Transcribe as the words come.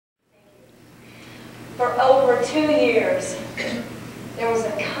For over 2 years, there was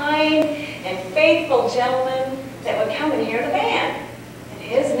a kind and faithful gentleman that would come and hear the band. And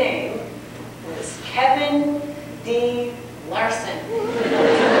his name was Kevin D. Larson.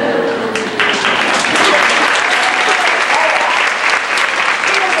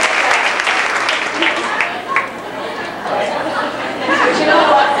 But you know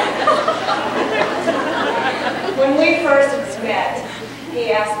what? When we first met,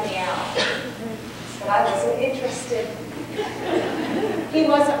 he asked me out. But I wasn't interested. He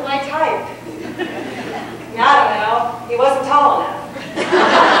wasn't my type. I don't know. He wasn't tall enough.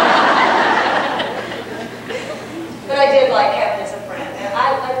 But I did like Kevin as a friend. And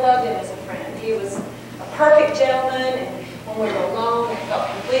I loved him as a friend. He was a perfect gentleman. And when we were alone, I felt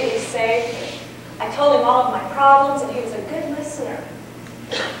completely safe. And I told him all of my problems, and he was a good listener.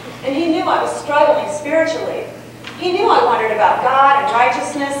 And he knew I was struggling spiritually. He knew I wondered about God and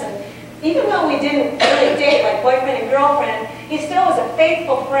righteousness, and even though we didn't really date like boyfriend and girlfriend, he still was a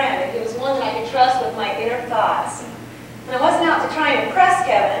faithful friend, and he was one that I could trust with my inner thoughts. And I wasn't out to try and impress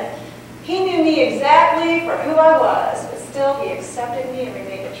Kevin. He knew me exactly for who I was, but still he accepted me and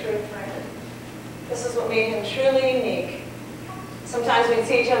remained a true friend. This is what made him truly unique. Sometimes we'd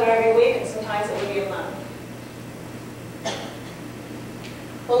see each other every week, and sometimes it would be a month.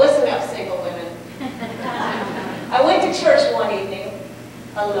 Well, listen up, single women. I went to church one evening,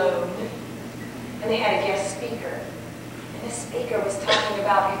 alone, and they had a guest speaker. And the speaker was talking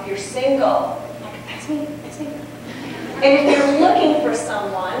about if you're single, like, that's me. And if you're looking for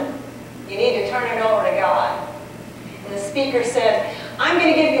someone, you need to turn it over to God. And the speaker said, I'm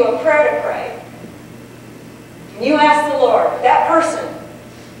going to give you a prayer to pray. And you ask the Lord, that person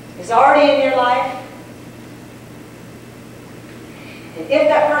is already in your life. And if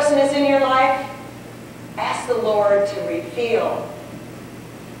that person is in your life, ask the Lord to reveal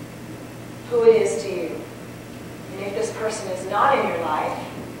who it is to you. And if this person is not in your life,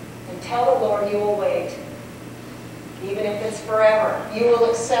 then tell the Lord you will wait. Even if it's forever, you will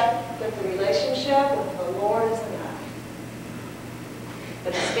accept that the relationship with the Lord is enough.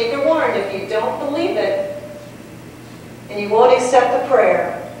 But the speaker warned, if you don't believe it, and you won't accept the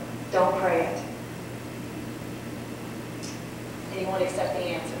prayer, don't pray it. And you won't accept the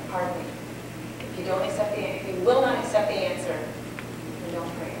answer, pardon me. If you don't accept the answer, if you will not accept the answer, then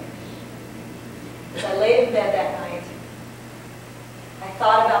don't pray it. As I laid in bed that night, I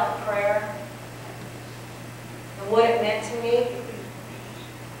thought about the prayer and what it meant to me.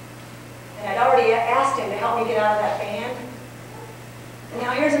 And I'd already asked him to help me get out of that band. And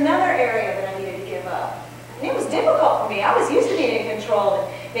now here's another area that I needed to give up. And it was difficult for me. I was used to being in control and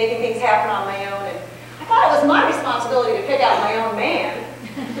making things happen on my own. And I thought it was my responsibility to pick out my own man.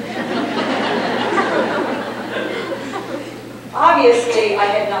 Obviously, I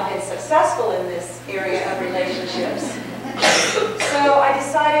had not been successful in this area of relationships. So I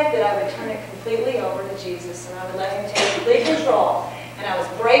decided that I would turn it completely over to Jesus and I would let him take complete control. And I was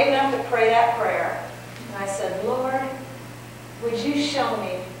brave enough to pray that prayer. And I said, Lord, would you show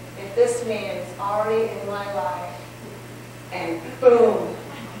me if this man is already in my life? And boom,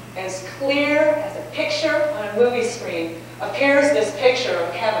 as clear as a picture on a movie screen, appears this picture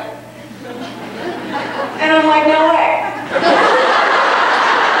of Kevin. And I'm like, no way.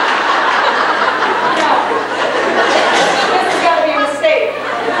 No. This has got to be a mistake.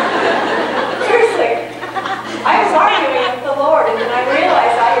 Seriously. I was arguing with the Lord, and then I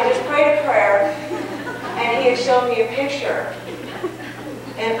realized I had just prayed a prayer, and he had shown me a picture.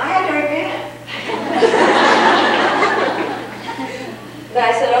 And I had to repent. Then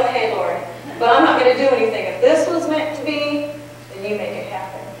I said, okay, Lord, but I'm not going to do anything. If this was meant to be, then you make it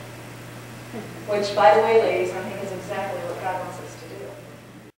happen. Which, by the way, ladies,